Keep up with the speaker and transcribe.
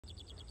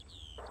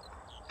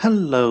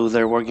Hello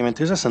there, Wargame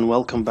enthusiasts, and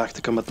welcome back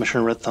to Combat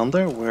Mission Red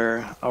Thunder,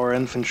 where our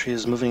infantry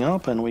is moving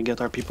up and we get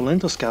our people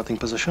into scouting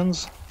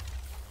positions.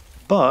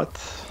 But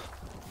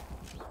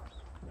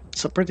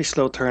it's a pretty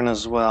slow turn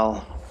as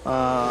well,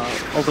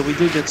 although we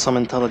do get some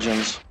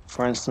intelligence.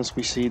 For instance,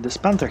 we see this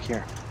panther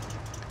here.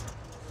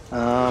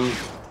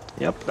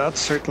 Yep, that's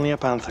certainly a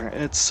panther.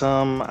 It's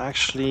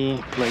actually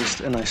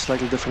placed in a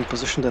slightly different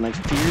position than I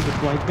feared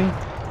it might be,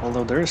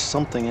 although there is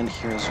something in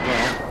here as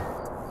well.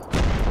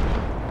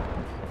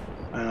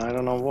 And I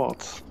don't know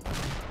what.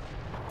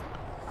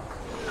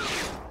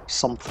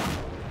 Something.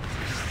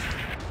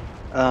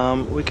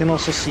 We can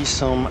also see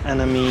some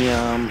enemy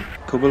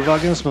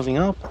Kubelwagens moving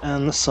up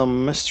and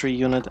some mystery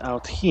unit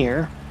out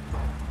here,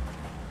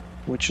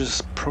 which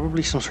is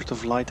probably some sort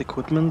of light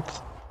equipment.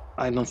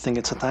 I don't think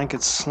it's a tank,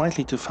 it's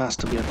slightly too fast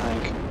to be a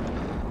tank.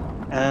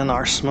 And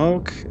our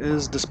smoke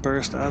is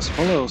dispersed as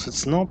follows.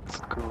 It's not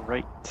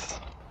great,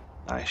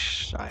 I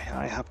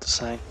have to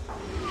say.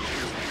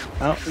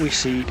 We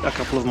see a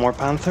couple of more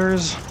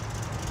Panthers.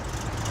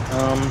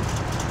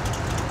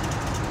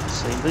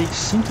 They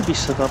seem to be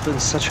set up in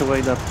such a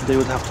way that they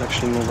would have to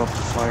actually move up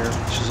to fire,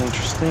 which is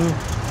interesting,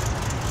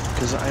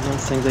 because I don't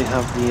think they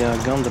have the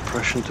gun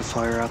depression to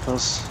fire at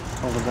us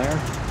over there.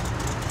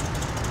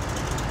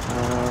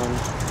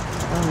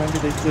 Or maybe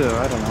they do,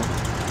 I don't know.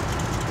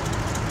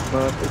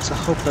 But it's a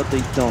hope that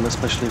they don't,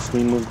 especially if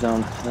we move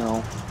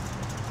downhill.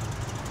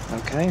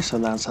 Okay, so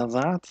that's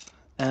that.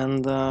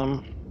 And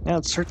yeah,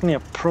 it's certainly a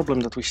problem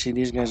that we see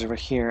these guys over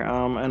here,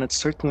 and it's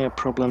certainly a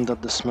problem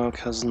that the smoke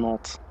has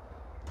not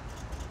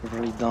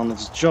really done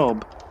its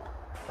job.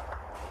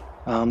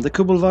 The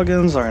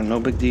Kubelwagens are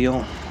no big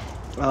deal.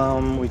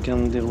 We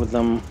can deal with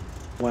them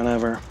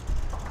whenever.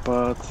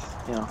 But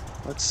yeah,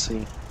 let's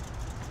see.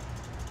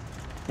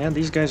 Yeah,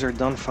 these guys are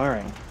done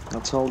firing.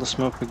 That's all the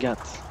smoke we get.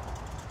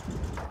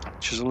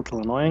 Which is a little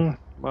annoying,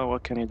 but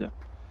what can you do?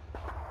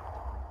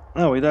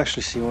 Oh, we'd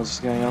actually see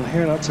what's going on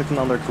here. That's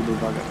another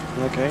Kubelwagen.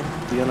 Okay,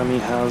 the enemy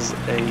has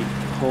a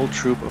whole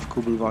troop of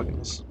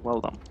Kubelwagens.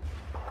 Well done.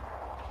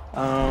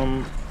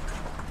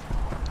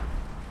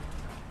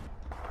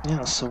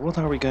 Yeah, so what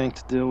are we going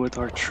to do with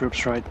our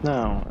troops right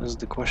now, is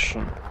the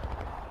question.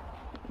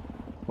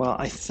 Well,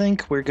 I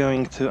think we're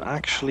going to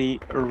actually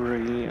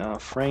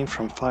refrain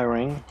from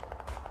firing,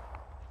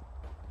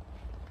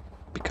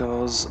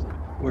 because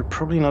we're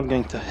probably not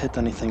going to hit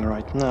anything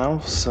right now,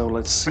 so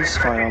let's cease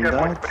fire on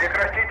that.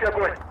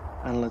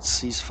 And let's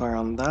cease fire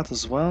on that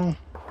as well.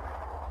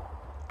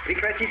 And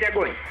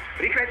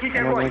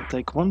we're going to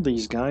take one of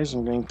these guys,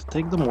 I'm going to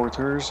take the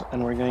mortars,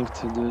 and we're going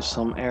to do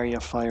some area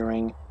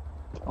firing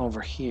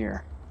over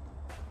here.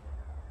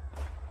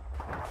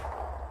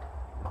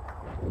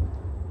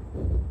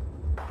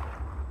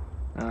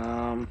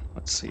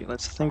 Let's see,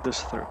 let's think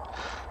this through,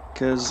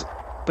 because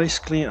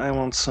basically I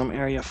want some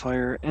area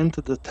fire into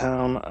the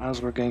town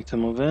as we're going to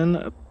move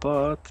in,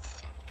 but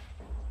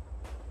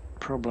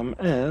problem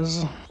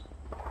is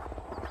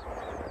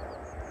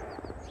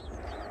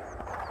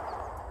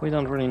we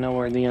don't really know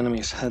where the enemy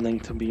is heading,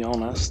 to be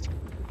honest.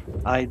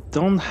 I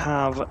don't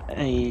have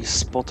a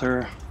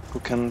spotter who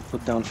can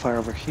put down fire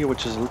over here,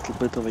 which is a little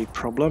bit of a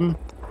problem,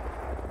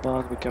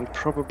 but we can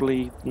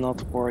probably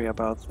not worry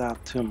about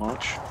that too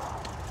much.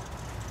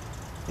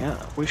 Yeah,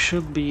 we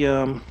should be...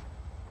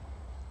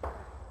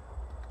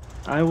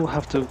 I will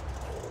have to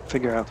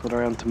figure out whether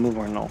I want to move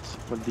or not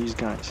with these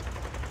guys.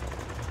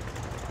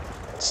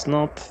 It's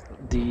not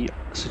the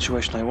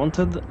situation I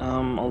wanted,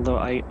 although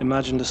I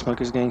imagine the smoke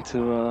is going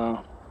to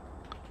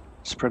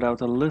spread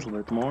out a little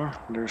bit more.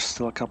 There's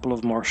still a couple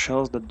of more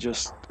shells that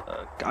just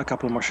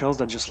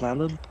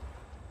landed.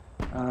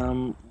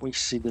 We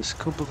see this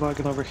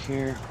Kubelwagen over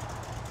here.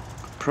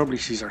 Probably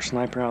sees our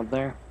sniper out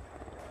there.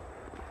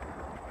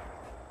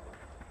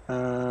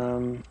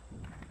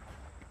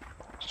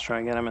 Let's try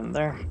and get him in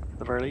there, at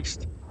the very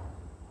least.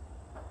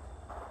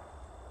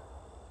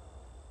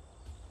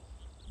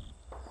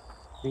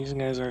 These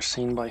guys are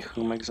seen by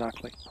whom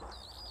exactly?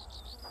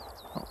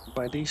 Oh,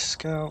 by these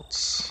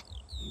scouts.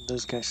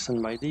 This guy's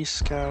seen by these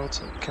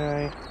scouts,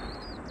 okay.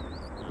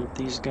 And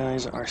these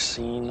guys are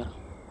seen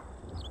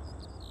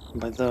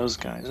by those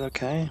guys,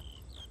 okay.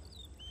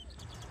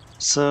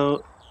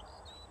 So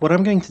what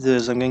I'm going to do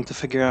is I'm going to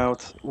figure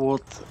out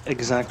what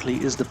exactly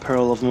is the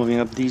peril of moving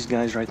up these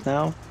guys right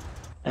now,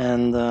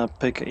 and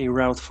pick a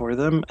route for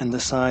them and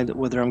decide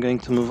whether I'm going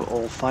to move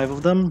all 5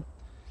 of them,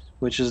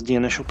 which is the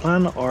initial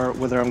plan, or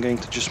whether I'm going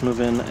to just move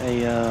in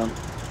a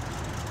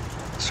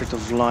sort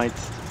of light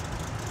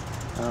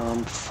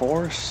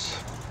force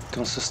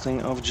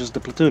consisting of just the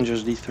platoon,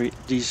 just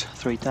these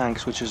three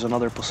tanks, which is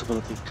another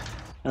possibility.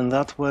 And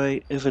that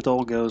way, if it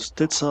all goes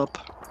tits up,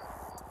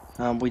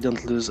 we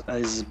don't lose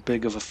as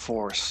big of a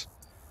force.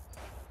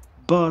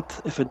 But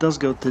if it does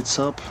go tits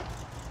up,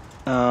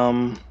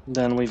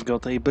 then we've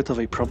got a bit of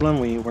a problem.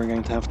 We're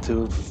going to have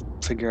to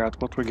figure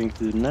out what we're going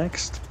to do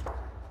next.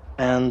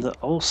 And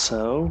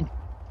also,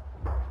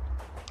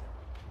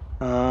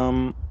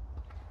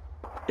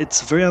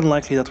 it's very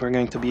unlikely that we're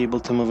going to be able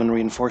to move in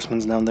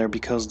reinforcements down there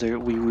because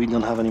we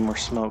don't have any more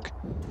smoke.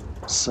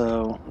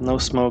 So no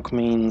smoke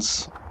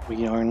means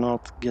we are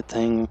not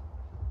getting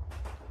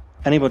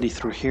anybody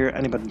through here,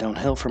 anybody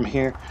downhill from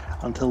here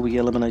until we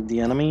eliminate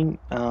the enemy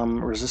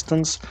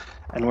resistance,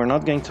 and we're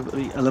not going to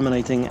be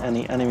eliminating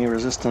any enemy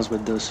resistance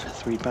with those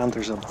 3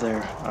 Panthers up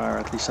there, or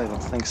at least I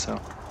don't think so.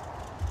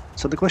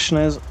 So the question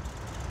is,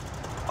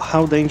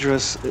 how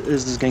dangerous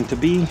is this going to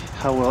be?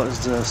 How well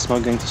is the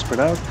smoke going to spread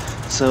out?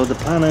 So the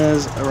plan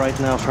is right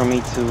now for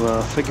me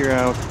to figure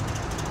out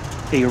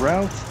a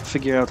route,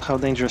 figure out how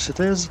dangerous it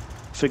is,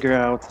 figure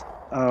out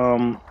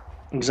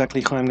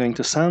exactly who I'm going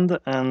to send,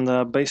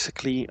 and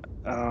basically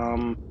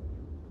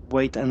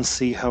wait and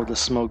see how the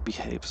smoke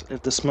behaves.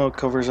 If the smoke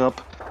covers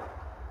up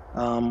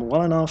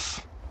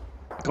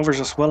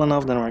covers us well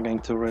enough, then we're going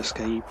to risk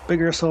a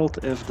bigger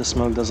assault. If the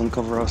smoke doesn't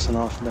cover us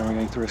enough, then we're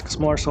going to risk a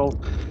smaller assault.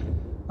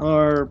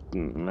 Or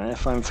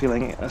if I'm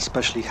feeling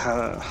especially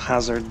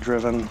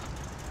hazard-driven,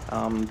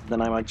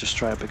 then I might just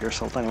try a bigger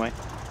assault anyway.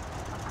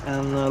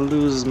 And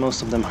lose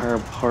most of them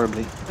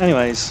horribly.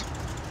 Anyways,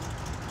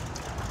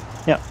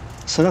 yeah,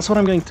 so that's what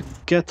I'm going to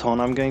get on.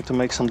 I'm going to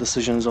make some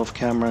decisions off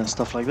camera and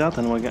stuff like that,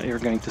 and you're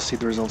going to see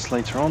the results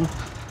later on.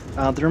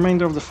 The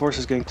remainder of the force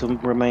is going to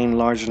remain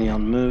largely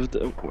unmoved.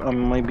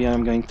 Maybe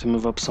I'm going to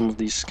move up some of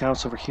these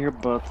scouts over here,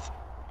 but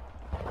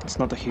it's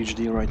not a huge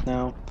deal right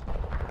now.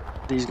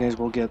 These guys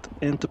will get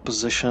into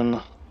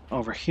position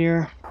over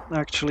here,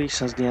 actually,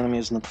 since the enemy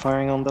is not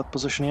firing on that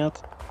position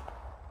yet.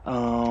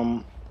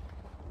 Yeah,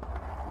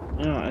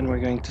 and we're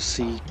going to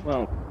see,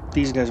 well,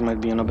 these guys might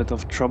be in a bit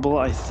of trouble.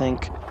 I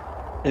think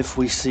if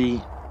we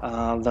see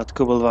that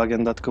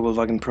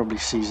Kubelwagen probably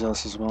sees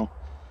us as well.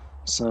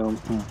 So,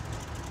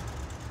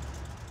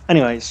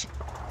 anyways,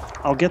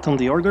 I'll get on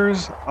the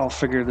orders, I'll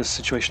figure this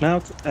situation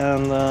out,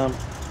 and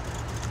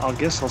I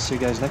guess I'll see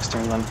you guys next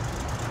turn then.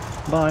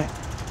 Bye.